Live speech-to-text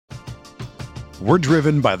We're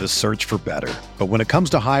driven by the search for better. But when it comes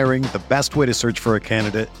to hiring, the best way to search for a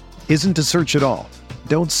candidate isn't to search at all.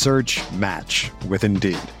 Don't search, match with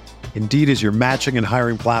Indeed. Indeed is your matching and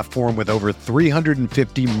hiring platform with over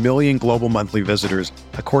 350 million global monthly visitors,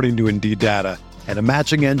 according to Indeed data, and a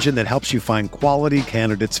matching engine that helps you find quality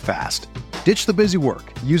candidates fast. Ditch the busy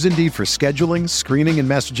work. Use Indeed for scheduling, screening, and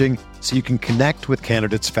messaging so you can connect with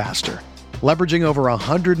candidates faster. Leveraging over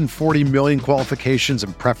 140 million qualifications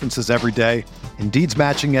and preferences every day, Indeed's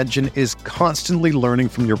matching engine is constantly learning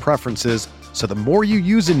from your preferences, so the more you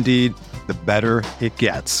use Indeed, the better it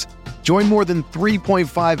gets. Join more than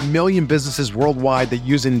 3.5 million businesses worldwide that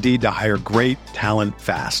use Indeed to hire great talent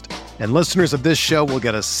fast. And listeners of this show will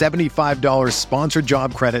get a $75 sponsored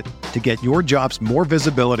job credit to get your jobs more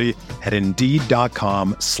visibility at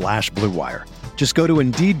Indeed.com/Blue Wire. Just go to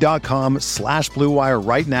Indeed.com/Blue Wire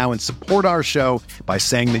right now and support our show by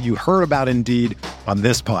saying that you heard about Indeed on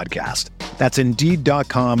this podcast. That's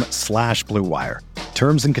Indeed.com/Blue Wire.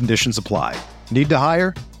 Terms and conditions apply. Need to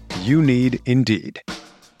hire? You need Indeed.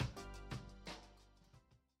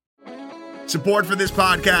 Support for this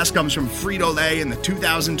podcast comes from Frito-Lay and the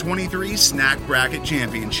 2023 Snack Bracket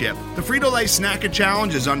Championship. The Frito-Lay Snack-It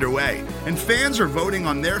Challenge is underway, and fans are voting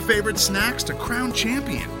on their favorite snacks to crown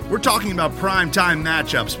champion. We're talking about primetime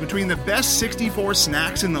matchups between the best 64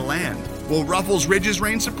 snacks in the land. Will Ruffles Ridges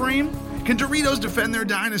reign supreme? Can Doritos defend their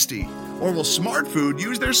dynasty? Or will Smart Food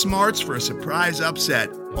use their smarts for a surprise upset?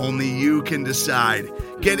 Only you can decide.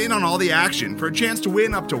 Get in on all the action for a chance to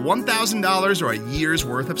win up to $1,000 or a year's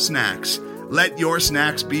worth of snacks. Let your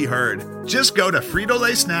snacks be heard. Just go to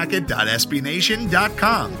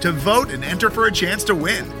fritolaysnacket.sbnation.com to vote and enter for a chance to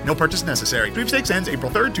win. No purchase necessary. Sweepstakes ends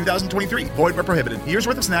April 3rd, 2023. Void where prohibited. Year's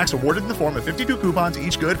worth of snacks awarded in the form of 52 coupons,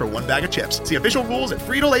 each good for one bag of chips. See official rules at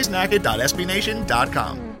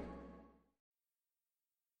fritolaysnacket.sbnation.com.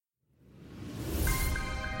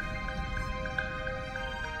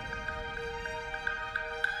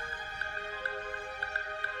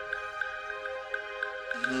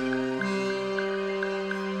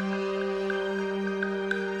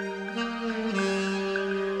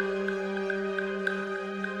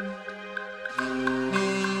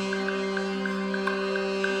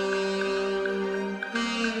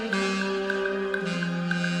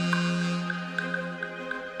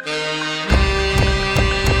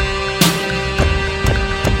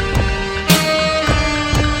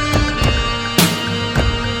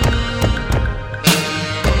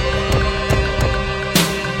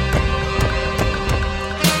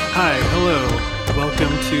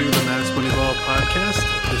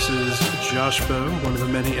 One of the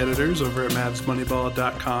many editors over at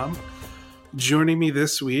MavsMoneyball.com. Joining me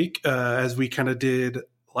this week, as we kind of did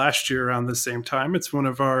last year around the same time, it's one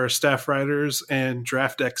of our staff writers and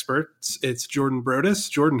draft experts. It's Jordan Brodus.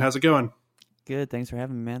 Jordan, how's it going? Good. Thanks for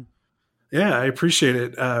having me, man. Yeah, I appreciate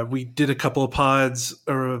it. We did a couple of pods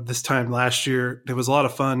this time last year. It was a lot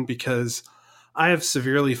of fun because I have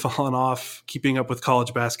severely fallen off keeping up with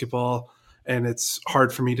college basketball, and it's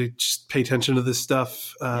hard for me to just pay attention to this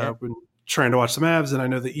stuff when trying to watch the Mavs, and I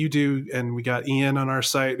know that you do, and we got Ian on our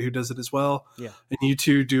site who does it as well. Yeah. And you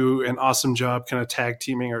two do an awesome job kind of tag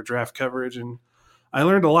teaming our draft coverage, and I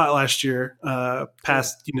learned a lot last year.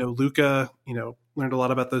 Past, Luka, learned a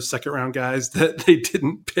lot about those second round guys that they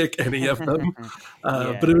didn't pick any of them.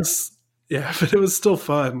 But it was still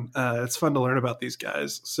fun. It's fun to learn about these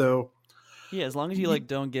guys. So yeah, as long as you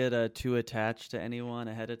don't get too attached to anyone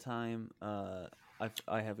ahead of time,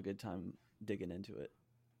 I have a good time digging into it.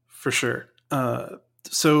 For sure.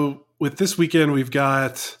 So with this weekend, we've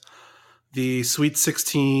got the Sweet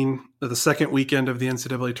 16, the second weekend of the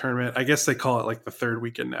NCAA tournament. I guess they call it the third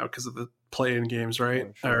weekend now because of the play-in games,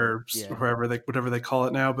 right? Sure. Or whatever they call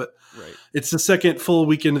it now. But right. It's the second full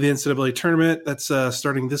weekend of the NCAA tournament. That's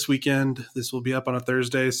starting this weekend. This will be up on a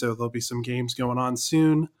Thursday, so there'll be some games going on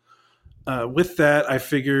soon. With that, I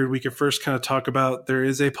figured we could first kind of talk about there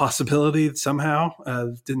is a possibility somehow.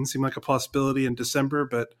 Didn't seem like a possibility in December,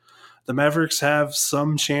 but the Mavericks have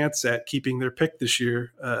some chance at keeping their pick this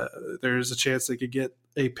year. There's a chance they could get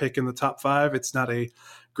a pick in the top 5. It's not a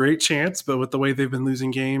great chance, but with the way they've been losing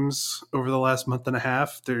games over the last month and a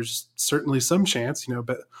half, there's certainly some chance,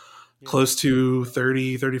 but close to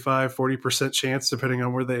 30, 35, 40% chance, depending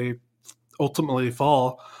on where they ultimately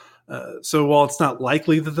fall. So while it's not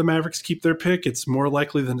likely that the Mavericks keep their pick, it's more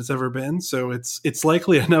likely than it's ever been. So it's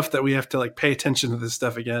likely enough that we have to pay attention to this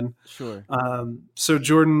stuff again. Sure. So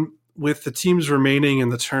Jordan, with the teams remaining in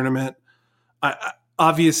the tournament,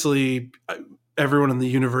 obviously everyone in the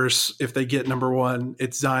universe, if they get number 1,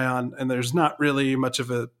 it's Zion, and there's not really much of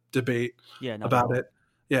a debate about it.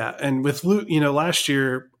 Yeah. And with Luke, last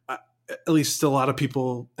year, at least a lot of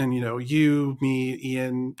people, and you, me,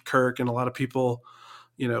 Ian, Kirk, and a lot of people,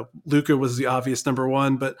 Luka was the obvious number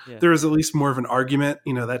one, but there was at least more of an argument.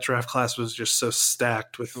 That draft class was just so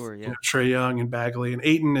stacked with Trae Young and Bagley and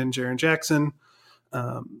Ayton and Jaren Jackson.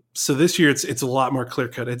 So this year it's a lot more clear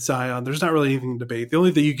cut. It's Zion. There's not really anything to debate. The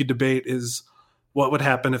only thing you could debate is what would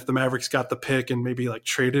happen if the Mavericks got the pick and maybe like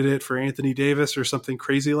traded it for Anthony Davis or something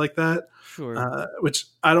crazy like that. Sure. Which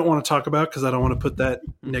I don't want to talk about because I don't want to put that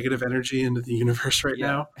negative energy into the universe right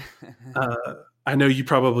now. I know you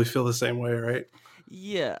probably feel the same way, right?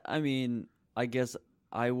 Yeah. I mean, I guess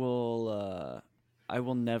I will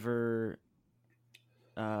never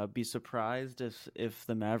be surprised if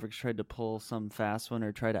the Mavericks tried to pull some fast one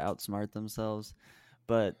or try to outsmart themselves.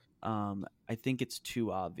 But I think it's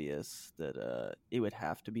too obvious that it would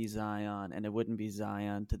have to be Zion, and it wouldn't be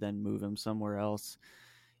Zion to then move him somewhere else.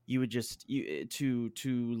 You would just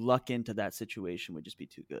to luck into that situation would just be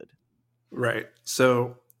too good. Right.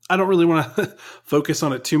 So I don't really want to focus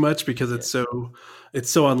on it too much because it's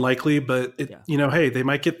so unlikely, but hey, they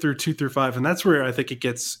might get through 2 through 5. And that's where I think it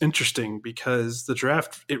gets interesting because the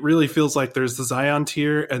draft, it really feels like there's the Zion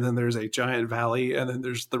tier and then there's a giant valley and then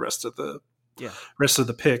there's the rest of the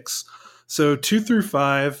picks. So 2 through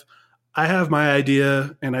 5, I have my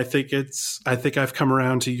idea and I think I've come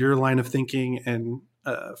around to your line of thinking and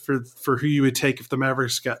for who you would take if the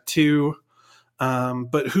Mavericks got 2.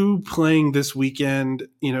 But who playing this weekend,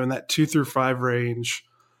 in that 2 through 5 range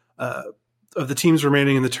of the teams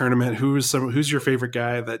remaining in the tournament, who's your favorite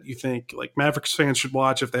guy that you think like Mavericks fans should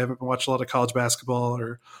watch if they haven't watched a lot of college basketball,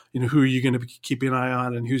 or who are you going to be keeping an eye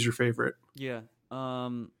on and who's your favorite? Yeah,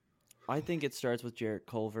 I think it starts with Jarrett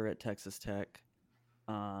Culver at Texas Tech.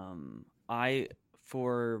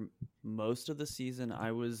 For most of the season, I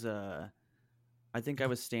think I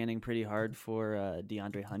was standing pretty hard for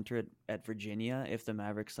DeAndre Hunter at Virginia if the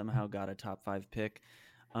Mavericks somehow got a top 5 pick,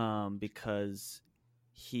 because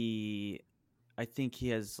I think he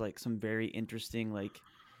has like some very interesting like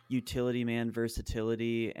utility man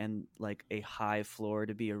versatility and like a high floor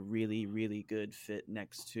to be a really, really good fit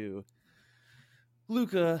next to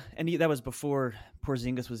Luka. And that was before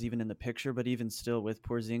Porzingis was even in the picture, but even still with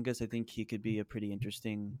Porzingis, I think he could be a pretty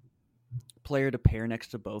interesting player to pair next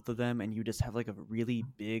to both of them, and you just have like a really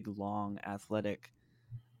big, long, athletic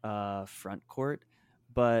front court.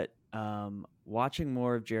 But watching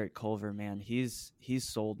more of Jarrett Culver, man, he's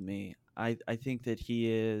sold me. I think that he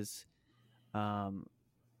is. First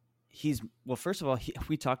of all,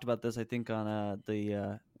 we talked about this I think on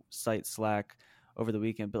the site Slack over the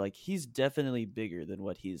weekend, but like he's definitely bigger than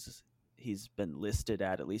what he's been listed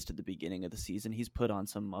at least at the beginning of the season. He's put on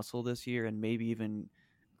some muscle this year and maybe even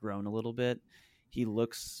grown a little bit. He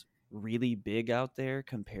looks really big out there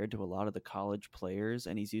compared to a lot of the college players,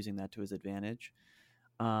 and he's using that to his advantage.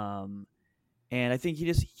 And I think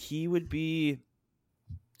he would be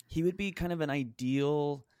kind of an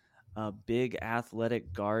ideal big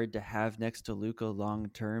athletic guard to have next to Luka long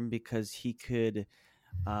term, because he could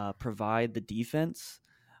provide the defense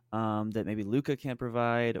that maybe Luka can't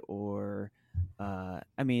provide, or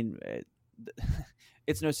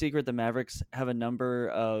it's no secret the Mavericks have a number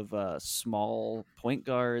of small point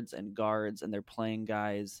guards, and they're playing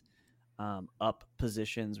guys up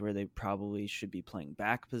positions where they probably should be playing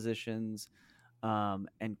back positions.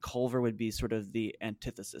 And Culver would be sort of the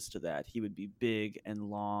antithesis to that. He would be big and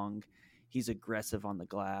long. He's aggressive on the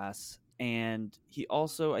glass. And he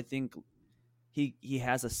also, I think, he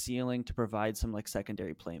has a ceiling to provide some like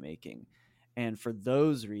secondary playmaking. And for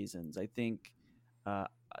those reasons, I think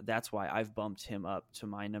that's why I've bumped him up to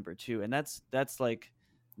my number 2. And that's like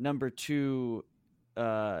number 2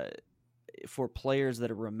 for players that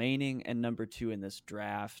are remaining, and number 2 in this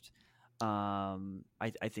draft. I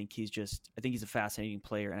think he's a fascinating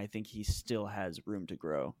player, and I think he still has room to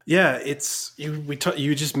grow. Yeah,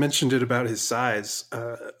 you just mentioned it about his size.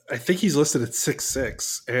 I think he's listed at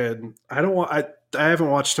 6'6", and I haven't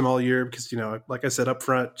watched him all year because, like I said up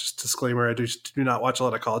front, just disclaimer, I do not watch a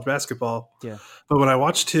lot of college basketball. Yeah. But when I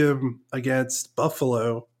watched him against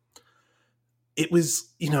Buffalo, it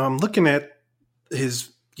was, I'm looking at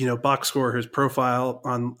his, box score, his profile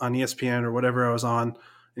on ESPN or whatever I was on,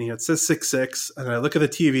 and it says 6'6", and I look at the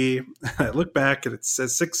TV, and I look back, and it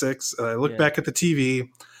says 6'6", and I look back at the TV,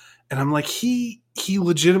 and I'm like, he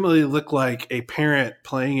legitimately looked like a parent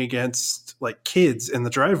playing against like kids in the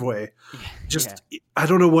driveway. I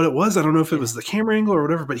don't know what it was. I don't know if it was the camera angle or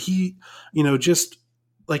whatever, but he, just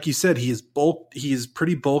like you said, he is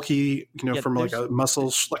pretty bulky, from like a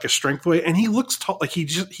muscle, like a strength way, and he looks tall. Like he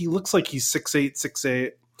looks like he's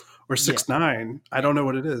 6'8", or 6'9". I don't know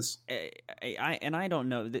what it is. I don't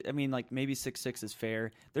know. I mean, like maybe 6'6" is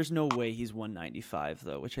fair. There's no way he's 195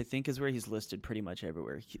 though, which I think is where he's listed pretty much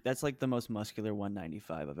everywhere. That's like the most muscular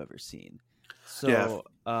 195 I've ever seen. So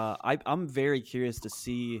I'm very curious to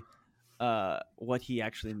see what he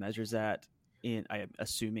actually measures at. I'm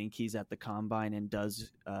assuming he's at the combine and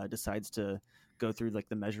decides to go through like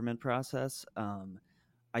the measurement process.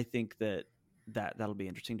 I think that'll be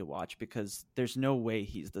interesting to watch because there's no way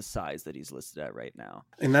he's the size that he's listed at right now.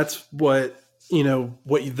 And that's what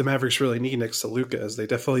the Mavericks really need next to Luka is they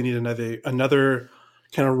definitely need another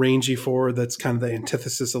kind of rangy forward that's kind of the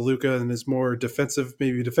antithesis of Luka and is more defensive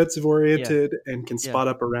oriented and can spot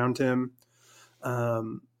up around him. I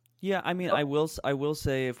mean, I will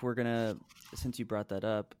say if we're gonna, since you brought that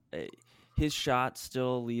up, his shot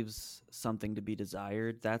still leaves something to be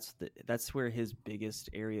desired. That's where his biggest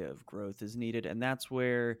area of growth is needed, and that's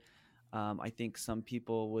where I think some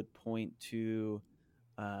people would point to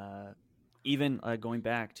even going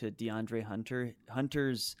back to DeAndre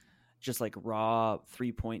Hunter's just like raw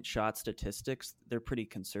 3-point shot statistics. They're pretty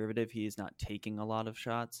conservative. He is not taking a lot of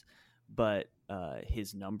shots, but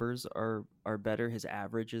his numbers are better. His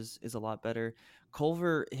average is a lot better.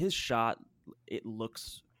 Culver, his shot, it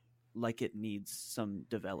looks like it needs some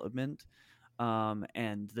development,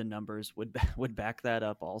 and the numbers would back that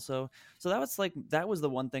up also. So that was the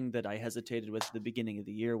one thing that I hesitated with at the beginning of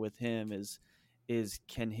the year with him is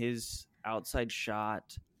can his outside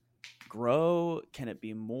shot grow? Can it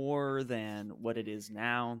be more than what it is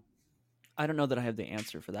now? I don't know that I have the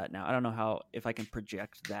answer for that now. I don't know if I can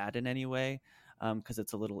project that in any way, because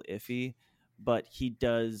it's a little iffy, but he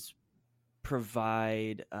does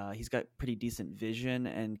provide, he's got pretty decent vision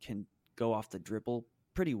and can go off the dribble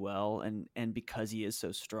pretty well. And because he is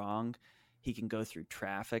so strong, he can go through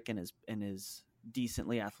traffic and is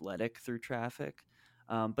decently athletic through traffic.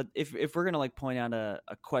 But if we're going to like point out a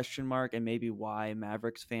question mark and maybe why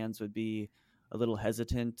Mavericks fans would be a little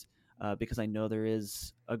hesitant, because I know there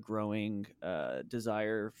is a growing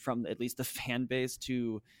desire from at least the fan base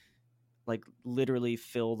to like literally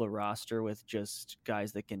fill the roster with just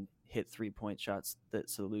guys that can hit 3-point shots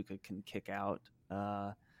so Luka can kick out.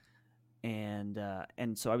 And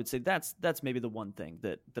so I would say that's maybe the one thing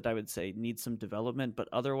that I would say needs some development, but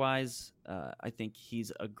otherwise I think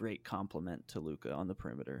he's a great complement to Luka on the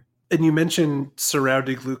perimeter. And you mentioned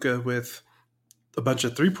surrounding Luka with a bunch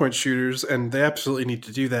of 3-point shooters, and they absolutely need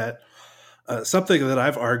to do that. Something that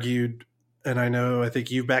I've argued, and I think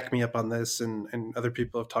you backed me up on this, and other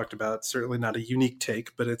people have talked about, certainly not a unique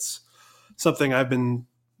take, but it's something I've been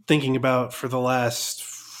thinking about for the last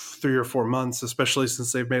 3 or 4 months, especially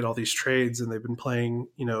since they've made all these trades and they've been playing,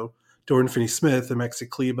 Dorian Finney-Smith and Maxi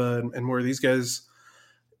Kleber and more of these guys.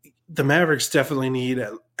 The Mavericks definitely need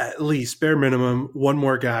at least bare minimum one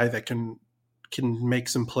more guy that can make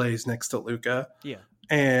some plays next to Luka. Yeah.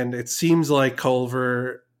 And it seems like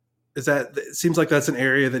Culver it seems like that's an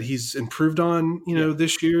area that he's improved on,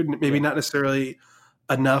 this year. Maybe not necessarily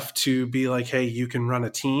enough to be like, hey, you can run a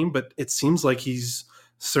team, but it seems like he's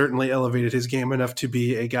certainly elevated his game enough to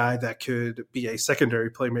be a guy that could be a secondary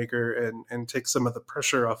playmaker and take some of the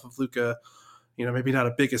pressure off of Luka. Maybe not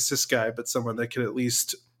a big assist guy, but someone that could at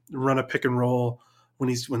least run a pick and roll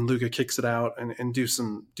when Luka kicks it out and do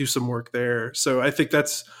some work there. So I think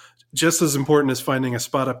that's just as important as finding a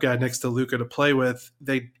spot up guy next to Luka to play with.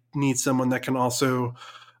 They need someone that can also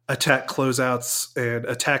attack closeouts and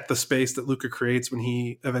attack the space that Luka creates when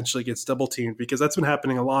he eventually gets double teamed, because that's been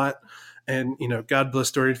happening a lot. And, God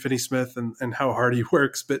bless Dorian Finney-Smith and how hard he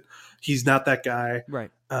works, but he's not that guy.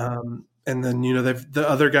 Right. And then, the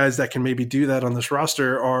other guys that can maybe do that on this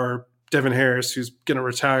roster are Devin Harris, who's going to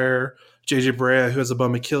retire, JJ Barea, who has a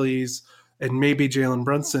bum Achilles, and maybe Jalen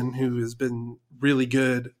Brunson, who has been really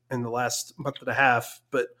good in the last month and a half.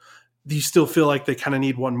 But do you still feel like they kind of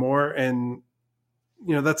need one more? And,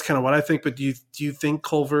 that's kind of what I think. But do you think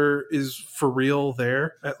Culver is for real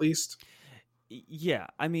there, at least? Yeah.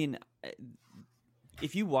 I mean,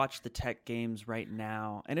 if you watch the Tech games right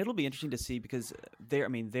now, and it'll be interesting to see because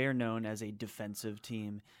they're known as a defensive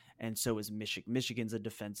team, and so is Michigan. Michigan's a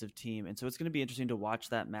defensive team, and so it's going to be interesting to watch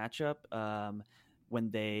that matchup when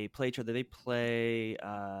they play each other. They play,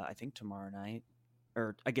 I think, tomorrow night,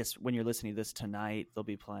 or I guess when you're listening to this tonight, they'll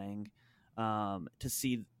be playing to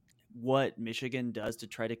see what Michigan does to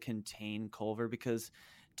try to contain Culver, because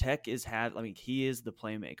Tech he is the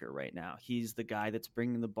playmaker right now. He's the guy that's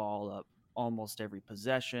bringing the ball up almost every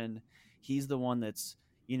possession. He's the one that's,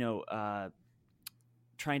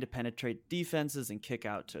 trying to penetrate defenses and kick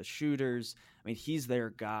out to shooters. He's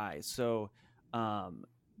their guy. So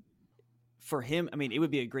for him, I mean, it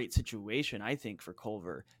would be a great situation, I think, for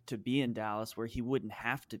Culver to be in Dallas where he wouldn't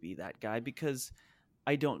have to be that guy, because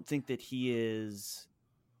I don't think that he is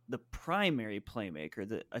the primary playmaker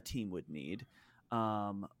that a team would need.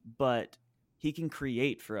 But he can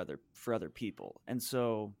create for other people. And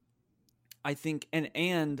so I think,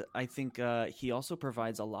 and I think he also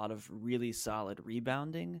provides a lot of really solid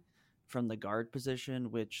rebounding from the guard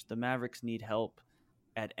position, which the Mavericks need help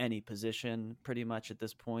at any position pretty much at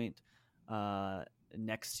this point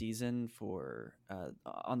next season for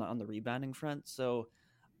on the rebounding front. So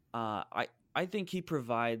I think he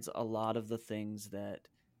provides a lot of the things that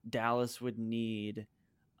Dallas would need.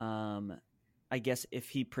 I guess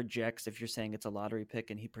if you're saying it's a lottery pick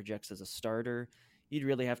and he projects as a starter, you'd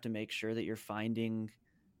really have to make sure that you're finding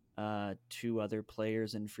 2 other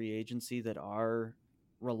players in free agency that are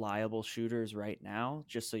reliable shooters right now,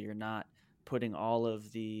 just so you're not putting all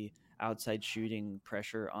of the outside shooting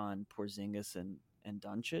pressure on Porzingis and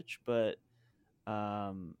Doncic. But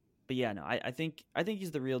yeah, no, I think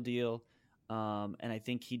he's the real deal. And I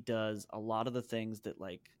think he does a lot of the things that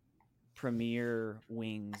like premier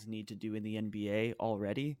wings need to do in the NBA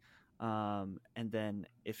already. And then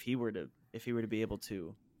if he were to be able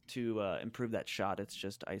to improve that shot, it's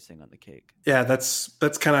just icing on the cake. Yeah, that's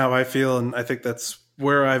kind of how I feel, and I think that's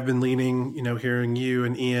where I've been leaning. Hearing you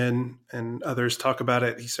and Ian and others talk about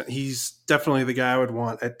it, he's definitely the guy I would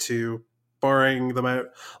want at 2, barring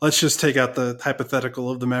let's just take out the hypothetical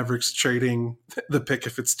of the Mavericks trading the pick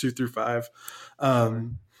if it's 2 through 5,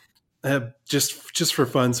 just for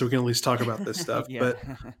fun, so we can at least talk about this stuff. Yeah.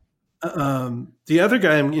 But the other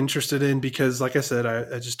guy I'm interested in, because like I said,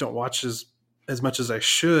 I just don't watch as much as I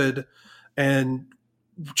should, and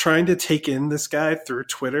trying to take in this guy through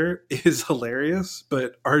Twitter is hilarious.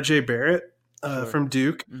 But RJ Barrett from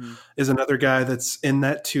Duke is another guy that's in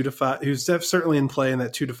that 2 to 5, who's certainly in play in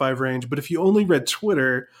that 2 to 5 range. But if you only read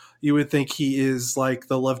Twitter, you would think he is like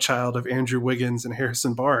the love child of Andrew Wiggins and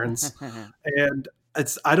Harrison Barnes. And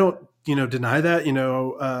I don't, deny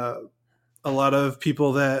that, a lot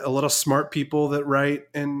of smart people that write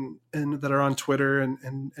and that are on Twitter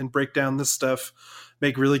and break down this stuff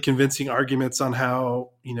make really convincing arguments on how,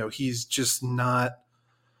 he's not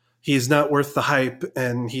worth the hype,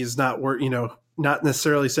 and he's not worth, not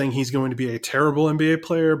necessarily saying he's going to be a terrible NBA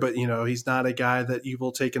player, but, he's not a guy that you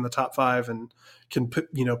will take in the top 5 and can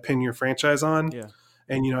put, pin your franchise on. Yeah.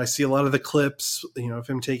 And, I see a lot of the clips, of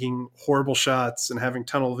him taking horrible shots and having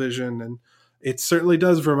tunnel vision, and it certainly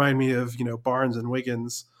does remind me of, Barnes and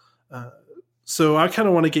Wiggins. So I kind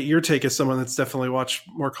of want to get your take as someone that's definitely watched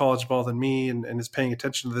more college ball than me and is paying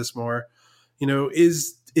attention to this more.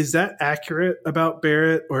 Is that accurate about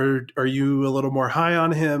Barrett, or are you a little more high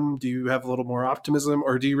on him? Do you have a little more optimism,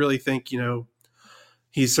 or do you really think,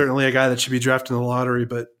 he's certainly a guy that should be drafted in the lottery,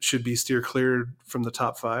 but should be steer clear from the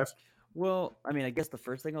top 5? Well, I mean, I guess the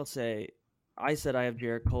first thing I'll say, I said I have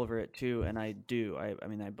Jarrett Culver at 2, and I do.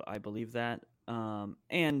 I believe that.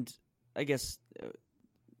 And I guess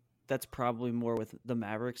that's probably more with the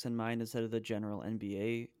Mavericks in mind instead of the general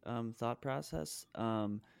NBA thought process.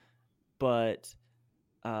 But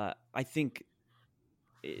I think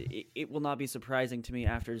it will not be surprising to me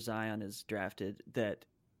after Zion is drafted that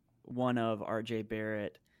one of RJ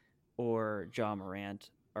Barrett or Ja Morant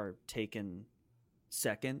are taken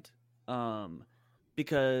second.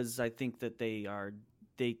 Because I think that they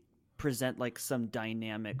present like some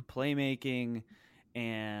dynamic playmaking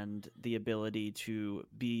and the ability to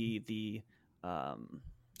be the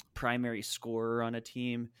primary scorer on a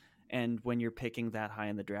team. And when you're picking that high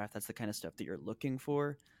in the draft, that's the kind of stuff that you're looking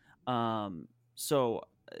for. So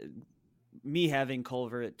me having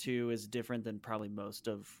Culver at 2 is different than probably most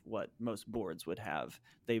of what most boards would have.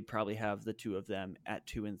 They probably have the 2 of them at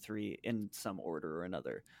 2 and 3 in some order or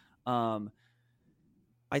another.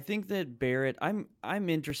 I think that Barrett, I'm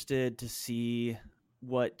interested to see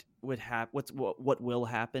what will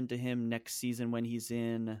happen to him next season when he's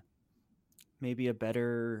in maybe a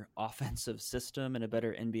better offensive system and a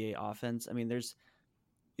better NBA offense. I mean,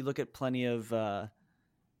 you look at plenty of the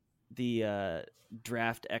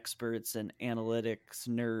draft experts and analytics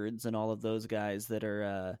nerds and all of those guys that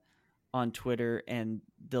are on Twitter, and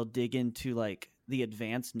they'll dig into like the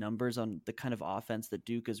advanced numbers on the kind of offense that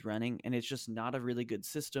Duke is running, and it's just not a really good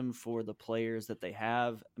system for the players that they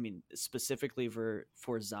have. I mean, specifically for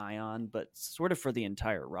Zion, but sort of for the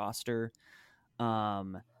entire roster.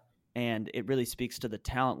 And it really speaks to the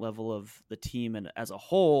talent level of the team and as a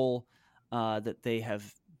whole that they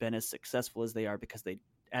have been as successful as they are, because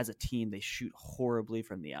as a team, they shoot horribly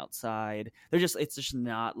from the outside. It's just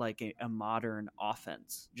not like a modern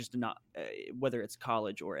offense, just not whether it's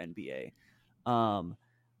college or NBA.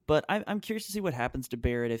 But I'm curious to see what happens to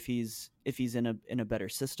Barrett if he's in a better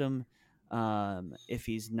system. If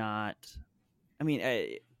he's not, I mean,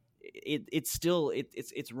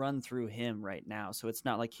 it's run through him right now, so it's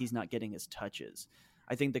not like he's not getting his touches.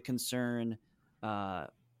 I think the concern,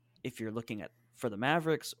 if you're looking at for the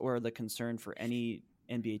Mavericks, or the concern for any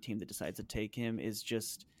NBA team that decides to take him, is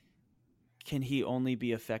just, can he only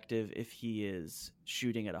be effective if he is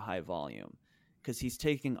shooting at a high volume? Because he's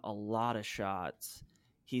taking a lot of shots.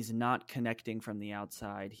 He's not connecting from the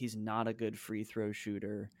outside. He's not a good free throw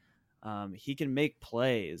shooter. He can make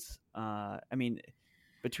plays. I mean,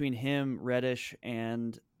 between him, Reddish,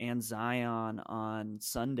 and Zion on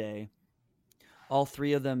Sunday, all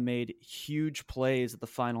three of them made huge plays at the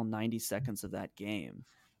final 90 seconds of that game.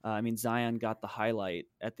 I mean, Zion got the highlight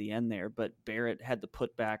at the end there, but Barrett had the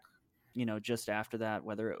putback, just after that.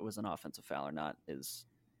 Whether it was an offensive foul or not is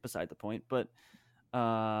beside the point. But,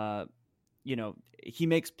 he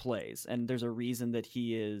makes plays, and there's a reason that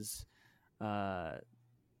he is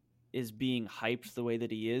being hyped the way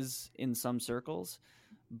that he is in some circles.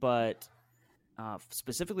 But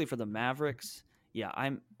specifically for the Mavericks, yeah,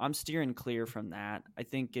 I'm steering clear from that. I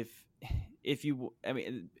think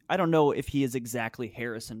I don't know if he is exactly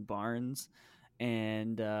Harrison Barnes,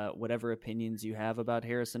 and whatever opinions you have about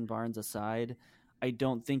Harrison Barnes aside, I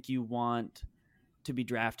don't think you want to be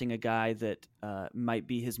drafting a guy that might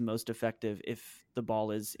be his most effective if the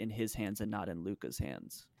ball is in his hands and not in Luka's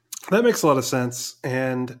hands. That makes a lot of sense.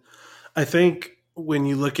 And I think when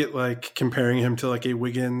you look at like comparing him to like a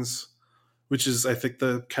Wiggins, which is, I think,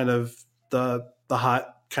 the kind of the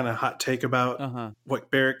hot take about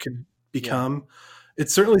what Barrett could become. Yeah. It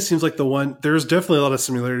certainly seems like there's definitely a lot of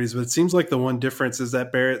similarities, but it seems like the one difference is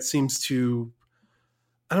that Barrett seems to,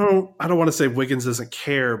 I don't want to say Wiggins doesn't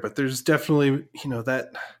care, but there's definitely,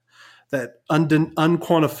 that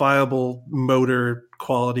unquantifiable motor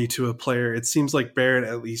quality to a player. It seems like Barrett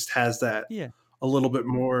at least has that a little bit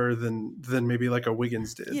more than maybe like a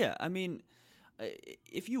Wiggins did. Yeah. I mean,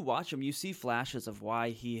 if you watch him, you see flashes of why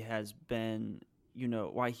he has been,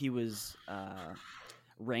 why he was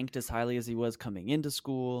ranked as highly as he was coming into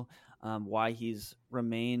school, why he's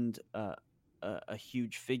remained a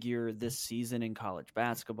huge figure this season in college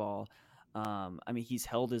basketball. I mean, he's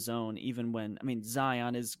held his own even when,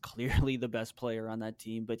 Zion is clearly the best player on that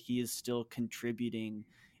team, but he is still contributing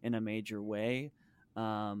in a major way.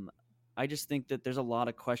 I just think that there's a lot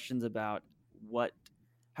of questions about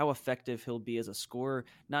how effective he'll be as a scorer,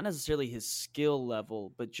 not necessarily his skill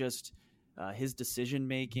level, but just his decision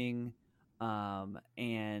making,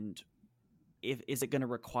 and is it going to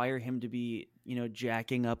require him to be,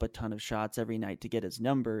 jacking up a ton of shots every night to get his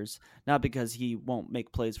numbers, not because he won't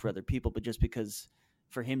make plays for other people, but just because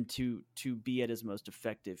for him to be at his most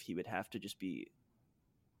effective, he would have to just be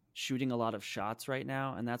shooting a lot of shots right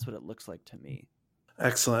now, and that's what it looks like to me.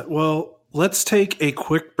 Excellent. Well, let's take a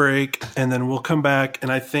quick break, and then we'll come back,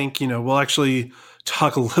 and I think, we'll actually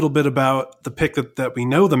talk a little bit about the pick that we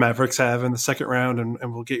know the Mavericks have in the second round,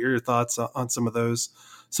 and we'll get your thoughts on some of those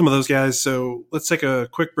guys. So let's take a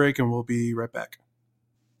quick break, and we'll be right back.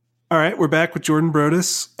 All right, we're back with Jordan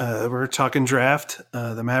Brodus. We're talking draft.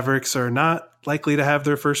 The Mavericks are not likely to have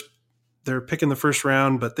their pick in the first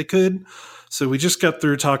round, but they could. So we just got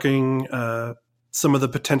through talking some of the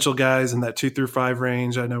potential guys in that 2 through 5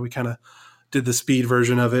 range. I know we kind of did the speed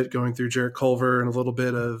version of it, going through Jarrett Culver and a little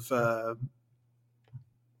bit of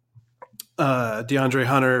DeAndre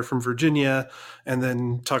Hunter from Virginia, and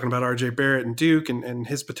then talking about RJ Barrett and Duke and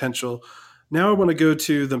his potential. Now I want to go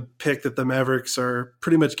to the pick that the Mavericks are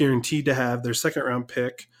pretty much guaranteed to have, their second round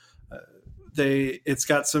pick. It's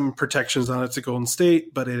got some protections on it to Golden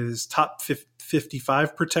State, but it is top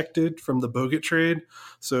 55 protected from the Bogut trade.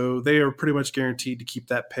 So they are pretty much guaranteed to keep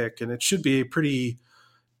that pick. And it should be a pretty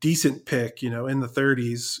decent pick, in the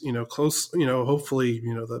 30s, close, hopefully,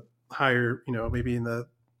 the higher, maybe in the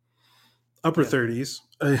upper 30s,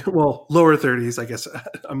 lower 30s, I guess.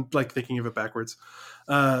 I'm like thinking of it backwards.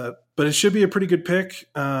 But it should be a pretty good pick.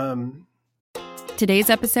 Today's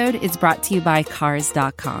episode is brought to you by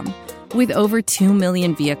Cars.com. With over 2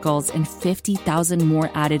 million vehicles and 50,000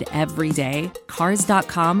 more added every day,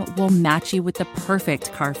 Cars.com will match you with the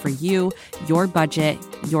perfect car for you, your budget,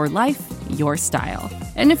 your life, your style.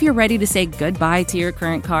 And if you're ready to say goodbye to your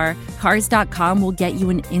current car, Cars.com will get you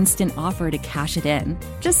an instant offer to cash it in.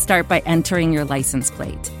 Just start by entering your license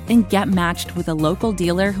plate and get matched with a local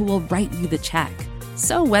dealer who will write you the check.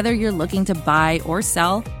 So whether you're looking to buy or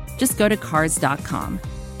sell, just go to Cars.com.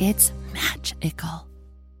 It's magical.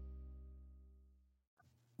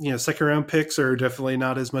 Second round picks are definitely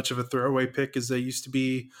not as much of a throwaway pick as they used to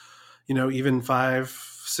be, even 5,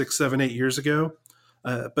 6, 7, 8 years ago.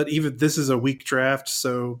 But even this is a weak draft,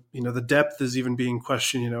 so the depth is even being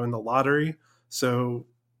questioned, in the lottery. So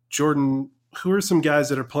Jordan, who are some guys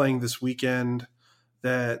that are playing this weekend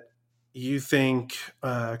that you think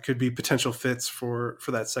could be potential fits for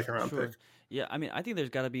that second round pick? Yeah, I mean, I think there's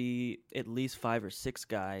got to be at least 5 or 6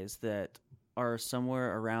 guys that are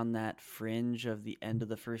somewhere around that fringe of the end of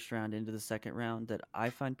the first round into the second round that I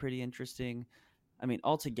find pretty interesting. I mean,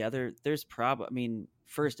 altogether, there's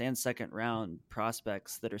first and second round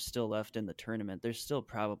prospects that are still left in the tournament. There's still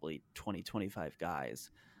probably 20, 25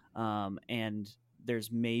 guys. And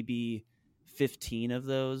there's maybe 15 of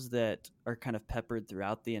those that are kind of peppered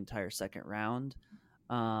throughout the entire second round.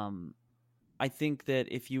 I think that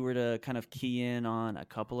if you were to kind of key in on a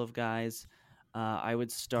couple of guys, I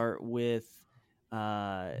would start with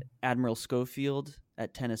Admiral Schofield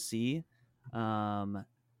at Tennessee.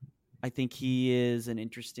 I think he is an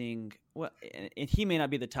interesting. Well, and he may not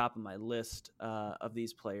be the top of my list of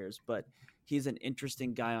these players, but he's an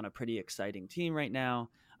interesting guy on a pretty exciting team right now.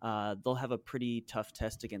 They'll have a pretty tough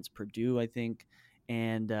test against Purdue, I think,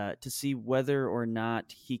 and to see whether or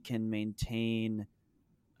not he can maintain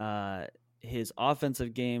his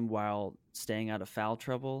offensive game while staying out of foul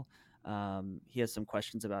trouble. He has some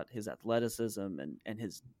questions about his athleticism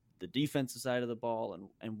and the defensive side of the ball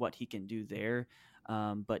and what he can do there.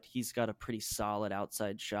 But he's got a pretty solid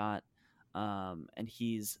outside shot. And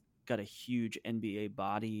he's got a huge NBA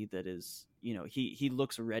body that is, he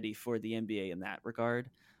looks ready for the NBA in that regard.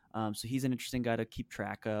 So he's an interesting guy to keep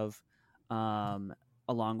track of,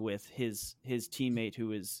 along with his teammate,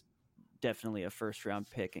 who is definitely a first round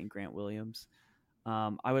pick, in Grant Williams.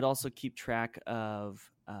 I would also keep track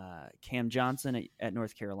of Cam Johnson at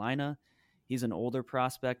North Carolina. He's an older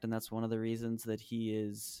prospect, and that's one of the reasons that he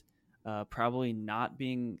is probably not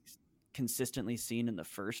being consistently seen in the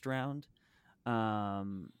first round.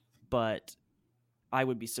 But I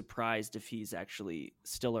would be surprised if he's actually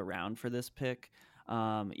still around for this pick,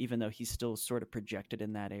 even though he's still sort of projected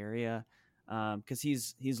in that area, because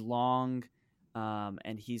he's long,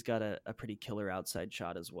 and he's got a pretty killer outside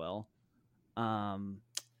shot as well. And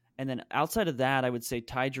then outside of that, I would say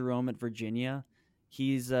Ty Jerome at Virginia.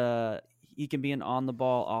 He can be an on the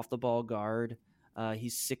ball, off the ball guard.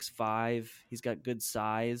 He's 6'5". He's got good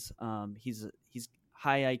size. He's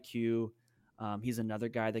high IQ. He's another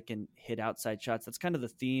guy that can hit outside shots. That's kind of the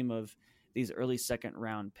theme of these early second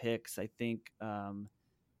round picks. I think,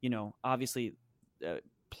 obviously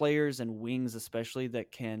players and wings, especially,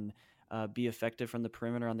 that can be effective from the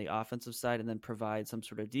perimeter on the offensive side and then provide some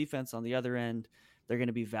sort of defense on the other end, they're going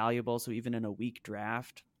to be valuable. So even in a weak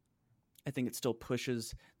draft, I think it still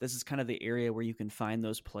pushes. This is kind of the area where you can find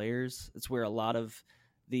those players. It's where a lot of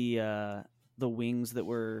the wings that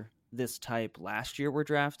were this type last year were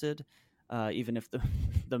drafted, even if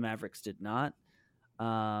the Mavericks did not.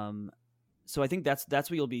 So I think that's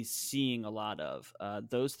what you'll be seeing a lot of.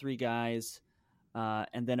 Those three guys,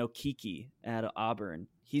 and then Okiki at Auburn.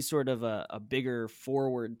 He's sort of a bigger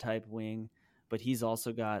forward type wing, but he's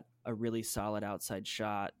also got a really solid outside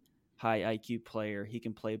shot, high IQ player. He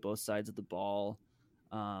can play both sides of the ball.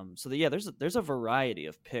 There's a variety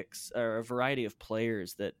of picks, or a variety of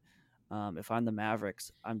players that, if I'm the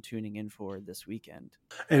Mavericks, I'm tuning in for this weekend.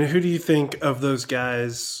 And who do you think of those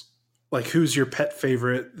guys? Like, who's your pet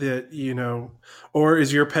favorite that, or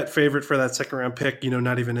is your pet favorite for that second round pick,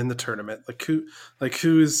 not even in the tournament?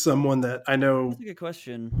 Who is someone that I know? That's a good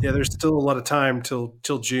question. Yeah, there's still a lot of time till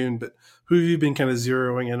June, but who have you been kind of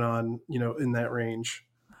zeroing in on, in that range?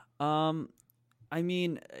 I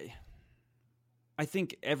mean, I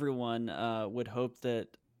think everyone would hope that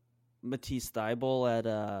Matisse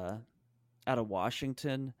Thybulle out of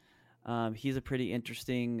Washington. He's a pretty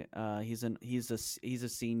interesting. He's a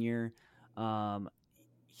senior. I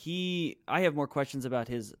have more questions about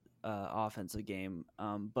his offensive game,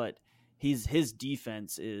 but his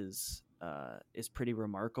defense is pretty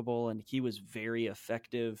remarkable, and he was very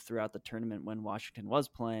effective throughout the tournament when Washington was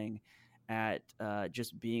playing at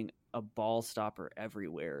just being a ball stopper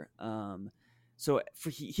everywhere. So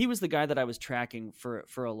he was the guy that I was tracking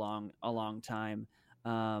for a long time.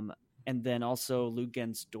 And then also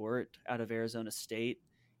Lugens Dort out of Arizona State.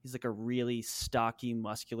 He's like a really stocky,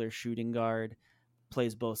 muscular shooting guard,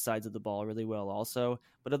 plays both sides of the ball really well also.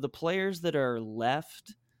 But of the players that are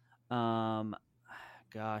left, I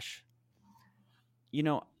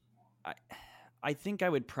think I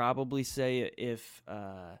would probably say if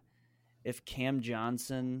Cam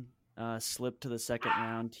Johnson slipped to the second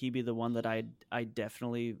round, he'd be the one that I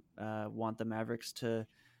definitely want the Mavericks to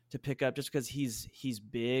pick up, just because he's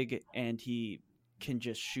big and he can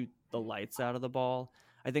just shoot the lights out of the ball.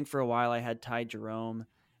 I think for a while I had Ty Jerome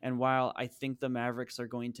And while I think the Mavericks are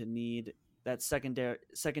going to need that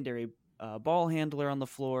secondary ball handler on the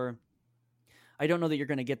floor, I don't know that you're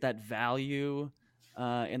going to get that value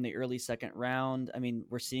in the early second round. I mean,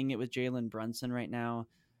 we're seeing it with Jalen Brunson right now,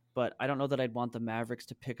 but I don't know that I'd want the Mavericks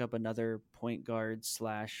to pick up another point guard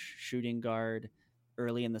 / shooting guard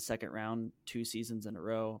early in the second round 2 seasons in a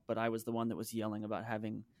row. But I was the one that was yelling about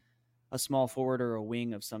having a small forward or a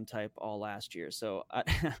wing of some type all last year. So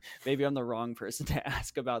maybe I'm the wrong person to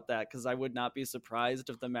ask about that, because I would not be surprised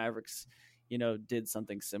if the Mavericks, did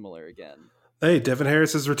something similar again. Hey, Devin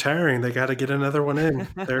Harris is retiring. They got to get another one in.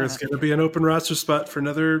 There's going to be an open roster spot for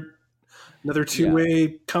another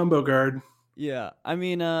two-way combo guard. Yeah. I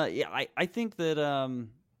mean, I think that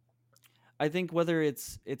I think whether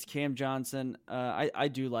it's Cam Johnson, I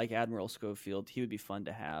do like Admiral Schofield. He would be fun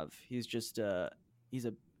to have. He's just he's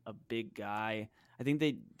a big guy. I think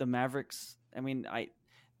the Mavericks, I mean,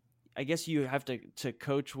 I guess you have to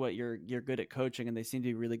coach what you're good at coaching, and they seem to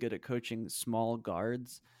be really good at coaching small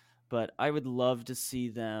guards. But I would love to see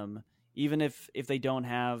them, even if they don't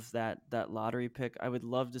have that lottery pick, I would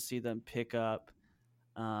love to see them pick up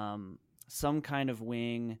some kind of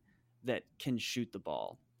wing that can shoot the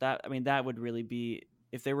ball. That would really be,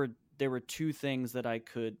 if there were 2 things that I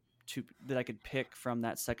could pick from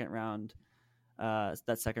that second round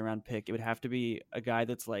pick, it would have to be a guy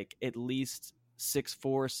that's like at least 6'4",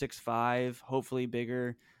 6'5", hopefully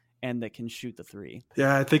bigger, and that can shoot the 3.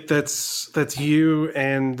 Yeah, I think that's you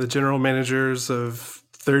and the general managers of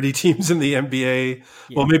 30 teams in the NBA. Yeah.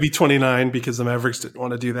 Well, maybe 29, because the Mavericks didn't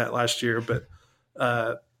want to do that last year, but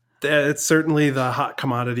it's certainly the hot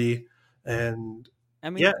commodity. And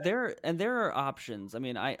I mean, there are options. I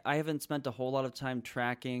mean, I haven't spent a whole lot of time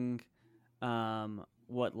tracking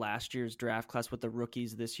what last year's draft class, what the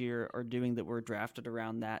rookies this year are doing that were drafted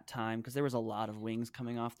around that time, because there was a lot of wings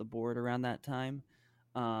coming off the board around that time.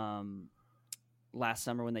 Last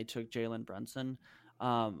summer when they took Jalen Brunson.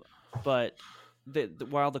 But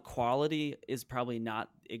while the quality is probably not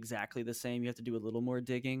exactly the same, you have to do a little more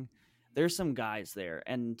digging. There's some guys there.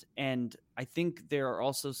 And I think there are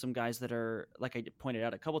also some guys that are, like I pointed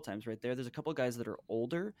out a couple times right there, there's a couple guys that are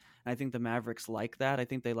older. And I think the Mavericks like that. I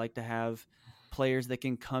think they like to have players that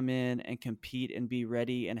can come in and compete and be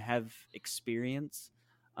ready and have experience.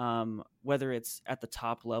 Whether it's at the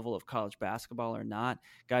top level of college basketball or not,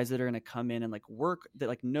 guys that are going to come in and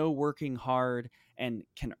know working hard and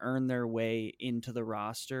can earn their way into the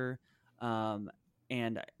roster.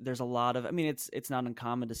 And there's a lot of, I mean, it's not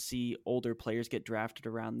uncommon to see older players get drafted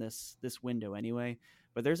around this window anyway,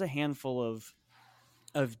 but there's a handful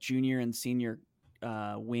of junior and senior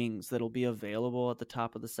wings that'll be available at the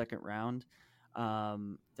top of the second round.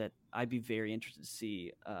 That I'd be very interested to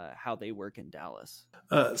see how they work in Dallas.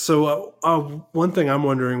 So one thing I'm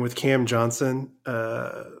wondering with Cam Johnson,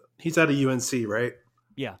 he's out of UNC, right?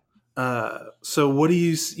 Yeah. So what do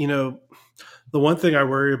you the one thing I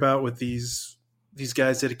worry about with these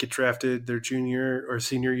guys that get drafted their junior or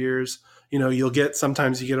senior years,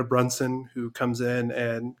 sometimes you get a Brunson who comes in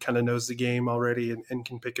and kind of knows the game already and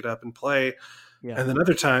can pick it up and play. Yeah. And then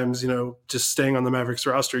other times, just staying on the Mavericks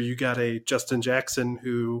roster, you got a Justin Jackson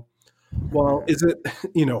who, well, isn't,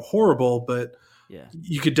 horrible, but yeah,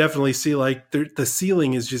 you could definitely see like the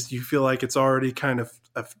ceiling is just, you feel like it's already kind of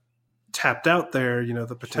tapped out there,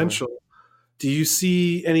 the potential. Sure. Do you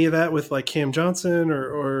see any of that with like Cam Johnson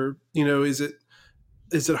or is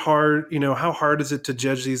it hard, how hard is it to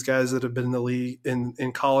judge these guys that have been in the league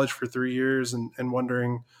in college for 3 years and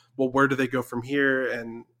wondering, well, where do they go from here?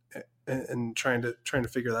 And trying to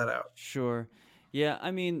figure that out. Sure. Yeah.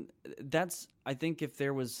 I mean, I think if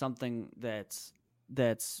there was something that's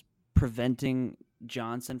preventing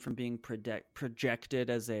Johnson from being projected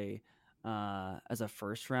as a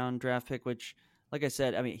first round draft pick, which, like I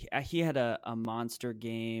said, I mean, he had a monster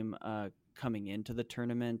game coming into the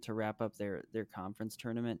tournament to wrap up their conference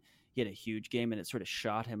tournament. He had a huge game, and it sort of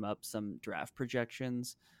shot him up some draft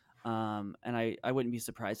projections. And I wouldn't be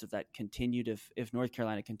surprised if that continued, if North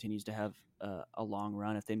Carolina continues to have a long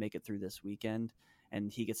run, if they make it through this weekend and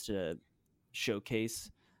he gets to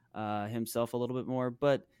showcase himself a little bit more.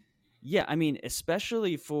 But yeah, I mean,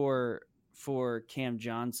 especially for Cam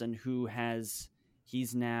Johnson,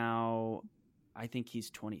 he's now, I think he's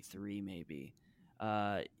 23 maybe.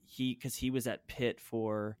 Because he was at Pitt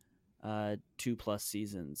for 2+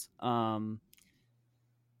 seasons.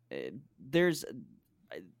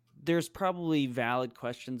 There's probably valid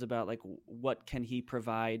questions about like what can he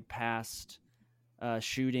provide past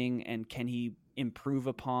shooting, and can he improve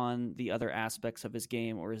upon the other aspects of his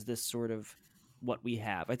game, or is this sort of what we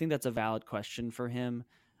have? I think that's a valid question for him.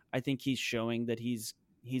 I think he's showing that he's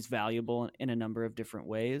he's valuable in a number of different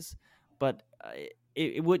ways. But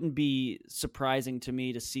it wouldn't be surprising to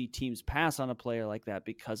me to see teams pass on a player like that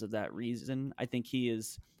because of that reason. I think he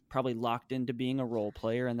is probably locked into being a role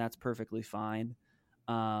player, and that's perfectly fine.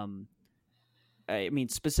 I mean,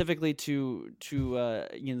 specifically to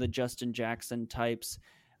the Justin Jackson types,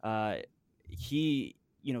 he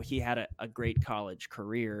had a great college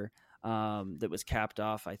career that was capped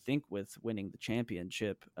off, I think, with winning the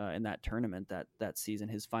championship in that tournament that season,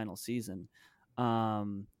 his final season.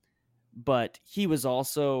 But he was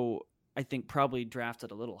also, I think, probably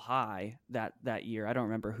drafted a little high that year. I don't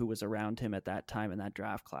remember who was around him at that time in that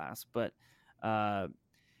draft class, but I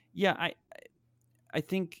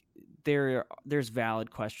think there's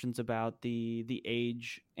valid questions about the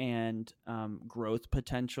age and growth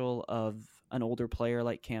potential of an older player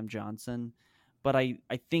like Cam Johnson. But I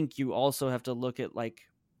think you also have to look at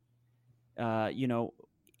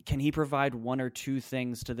can he provide one or two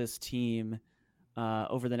things to this team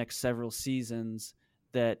over the next several seasons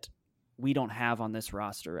that we don't have on this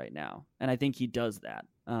roster right now? And I think he does that.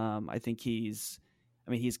 I think he's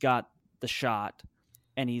got the shot,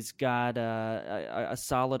 and he's got a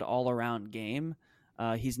solid all-around game.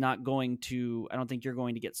 He's not going to – I don't think you're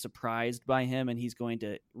going to get surprised by him, and he's going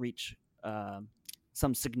to reach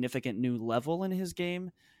some significant new level in his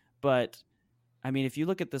game. But, I mean, if you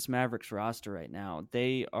look at this Mavericks roster right now,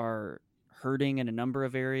 they are hurting in a number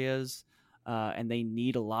of areas, and they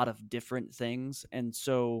need a lot of different things. And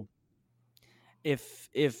so if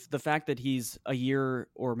the fact that he's a year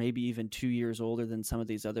or maybe even 2 years older than some of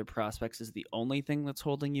these other prospects is the only thing that's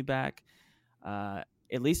holding you back, at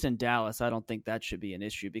least in Dallas, I don't think that should be an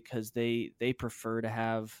issue, because they prefer to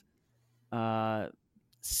have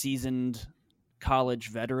seasoned college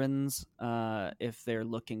veterans if they're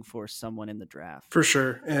looking for someone in the draft. For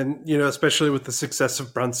sure. And, especially with the success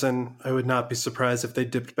of Brunson, I would not be surprised if they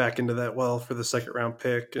dipped back into that well for the second round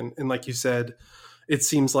pick. And like you said, it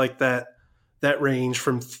seems like that range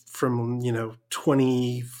from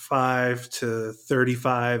 25 to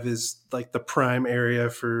 35 is like the prime area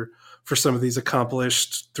for some of these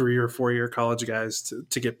accomplished 3 or 4 year college guys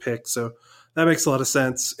to get picked. So that makes a lot of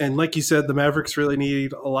sense. And like you said, the Mavericks really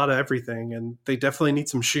need a lot of everything, and they definitely need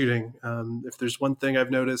some shooting. If there's one thing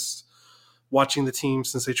I've noticed watching the team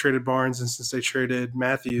since they traded Barnes and since they traded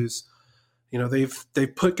Matthews, they've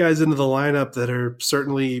put guys into the lineup that are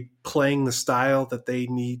certainly playing the style that they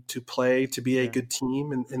need to play to be a good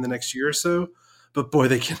team in the next year or so. But boy,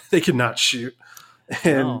 they cannot shoot.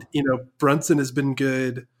 And Brunson has been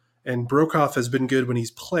good, and Brokoff has been good when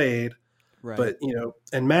he's played. Right. But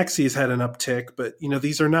and Maxi's had an uptick. But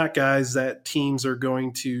these are not guys that teams are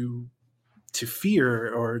going to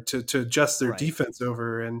fear or to adjust their defense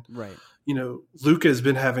over. And Luka has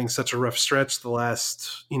been having such a rough stretch the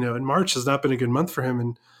last, and March has not been a good month for him.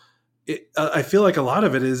 And I feel like a lot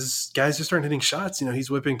of it is guys just aren't hitting shots. He's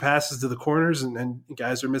whipping passes to the corners, and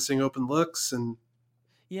guys are missing open looks. And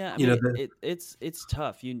it's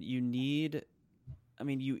tough. You need,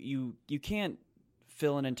 you can't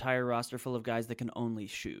fill an entire roster full of guys that can only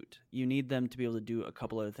shoot. You need them to be able to do a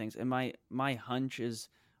couple other things. And my hunch is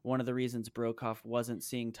one of the reasons Brokoff wasn't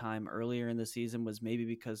seeing time earlier in the season was maybe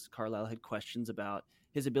because Carlisle had questions about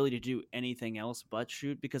his ability to do anything else but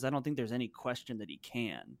shoot, because I don't think there's any question that he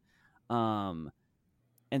can. And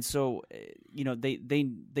so,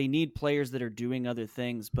 they need players that are doing other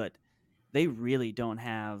things, but they really don't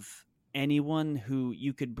have anyone who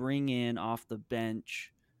you could bring in off the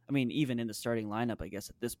bench. I mean, even in the starting lineup, I guess,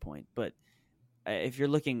 at this point. But if you're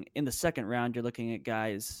looking in the second round, you're looking at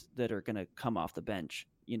guys that are going to come off the bench,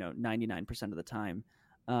 99% of the time.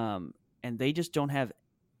 And they just don't have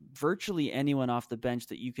virtually anyone off the bench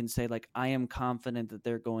that you can say, like, I am confident that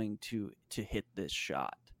they're going to hit this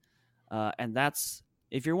shot. And that's,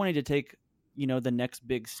 if you're wanting to take, the next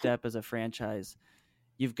big step as a franchise,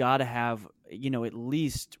 you've got to have, at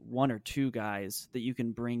least one or two guys that you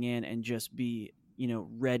can bring in and just be,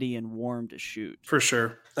 ready and warm to shoot. For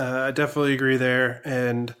sure. I definitely agree there.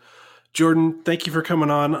 And Jordan, thank you for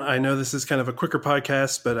coming on. I know this is kind of a quicker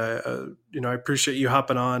podcast, but I appreciate you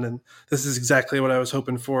hopping on. And this is exactly what I was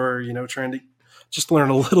hoping for, trying to just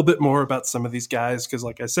learn a little bit more about some of these guys. Cause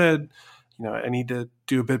like I said, I need to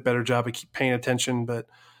do a bit better job of keep paying attention, but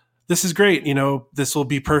this is great. This will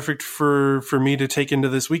be perfect for me to take into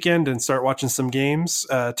this weekend and start watching some games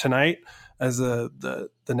tonight as the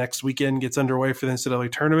next weekend gets underway for the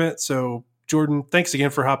NCAA tournament. So Jordan, thanks again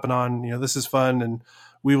for hopping on. This is fun, and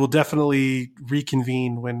we will definitely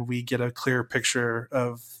reconvene when we get a clear picture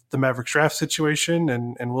of the Mavericks draft situation,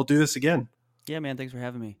 and we'll do this again. Yeah, man. Thanks for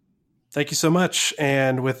having me. Thank you so much.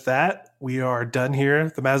 And with that, we are done here,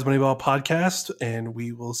 the Mavs Moneyball Podcast, and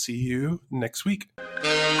we will see you next week.